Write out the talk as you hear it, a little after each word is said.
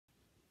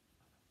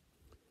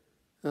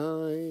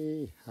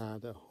I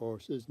had a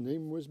horse, his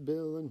name was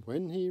Bill, and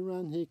when he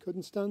ran he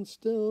couldn't stand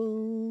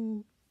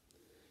still.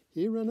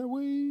 He ran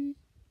away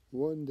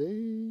one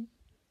day,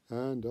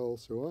 and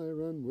also I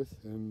ran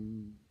with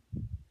him.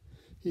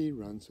 He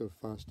ran so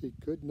fast he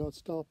could not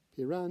stop.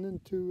 He ran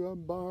into a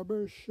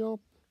barber's shop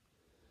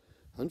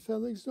and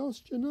fell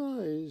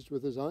exhaustionized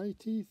with his eye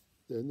teeth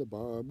in the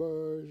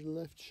barber's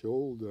left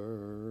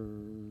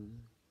shoulder.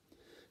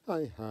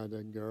 I had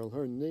a girl,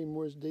 her name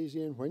was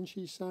Daisy, and when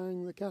she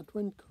sang the cat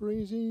went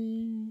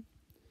crazy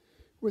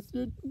with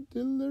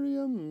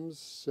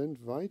deliriums and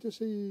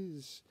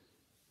vitices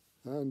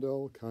and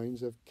all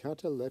kinds of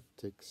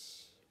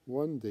cataleptics.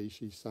 One day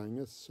she sang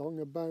a song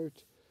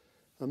about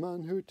a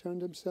man who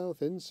turned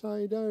himself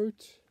inside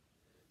out,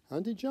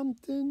 and he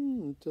jumped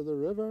into the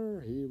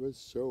river, he was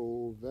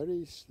so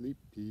very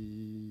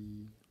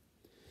sleepy.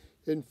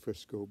 In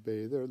Frisco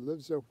Bay there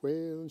lives a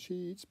whale, and she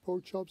eats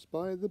pork chops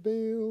by the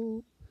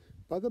bale,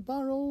 by the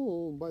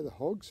barrel, by the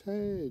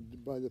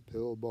hogshead, by the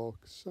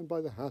pillbox, and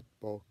by the hat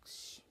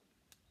box.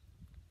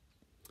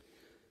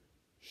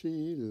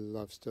 She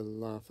loves to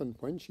laugh, and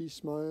when she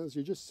smiles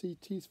you just see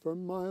teeth for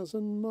miles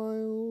and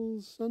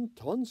miles, and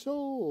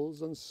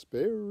tonsils and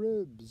spare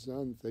ribs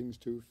and things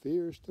too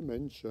fierce to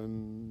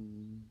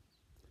mention.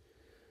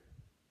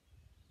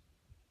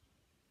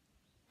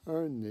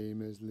 Her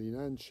name is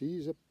Lena, and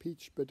she's a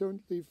peach, but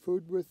don't leave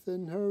food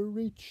within her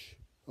reach,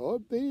 or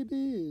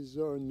babies,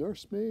 or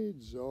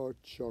nursemaids, or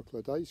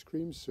chocolate ice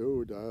cream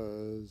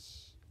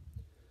sodas.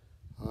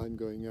 I'm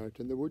going out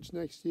in the woods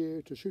next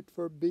year to shoot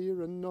for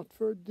beer and not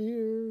for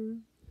deer.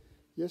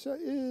 Yes, I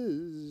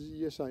is,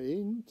 yes, I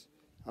ain't.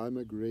 I'm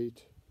a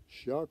great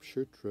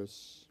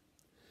sharpshootress.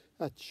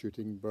 At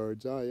shooting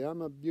birds I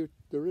am a beaut.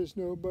 There is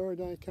no bird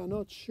I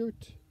cannot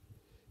shoot.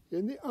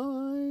 In the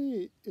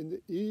eye, in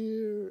the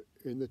ear,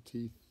 in the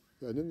teeth,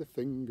 and in the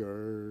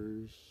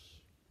fingers.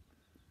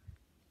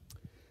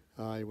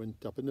 I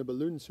went up in a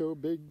balloon so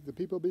big, the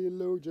people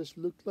below just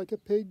looked like a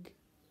pig,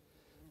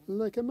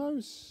 like a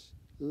mouse,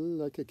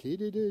 like a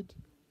katydid,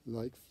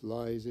 like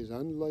fliesies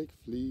and like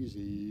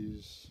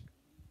fleasies.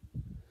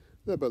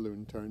 The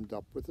balloon turned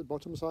up with the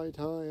bottom side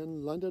high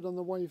and landed on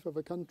the wife of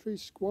a country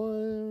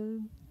squire.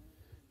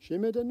 She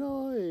made a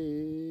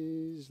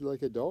noise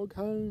like a dog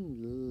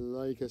hound,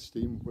 like a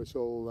steam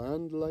whistle,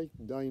 and like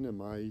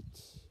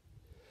dynamite.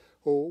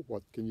 Oh,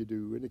 what can you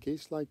do in a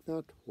case like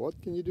that? What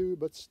can you do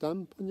but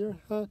stamp on your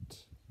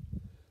hat,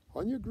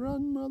 on your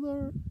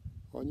grandmother,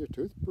 on your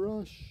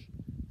toothbrush,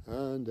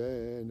 and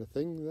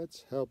anything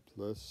that's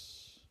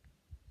helpless?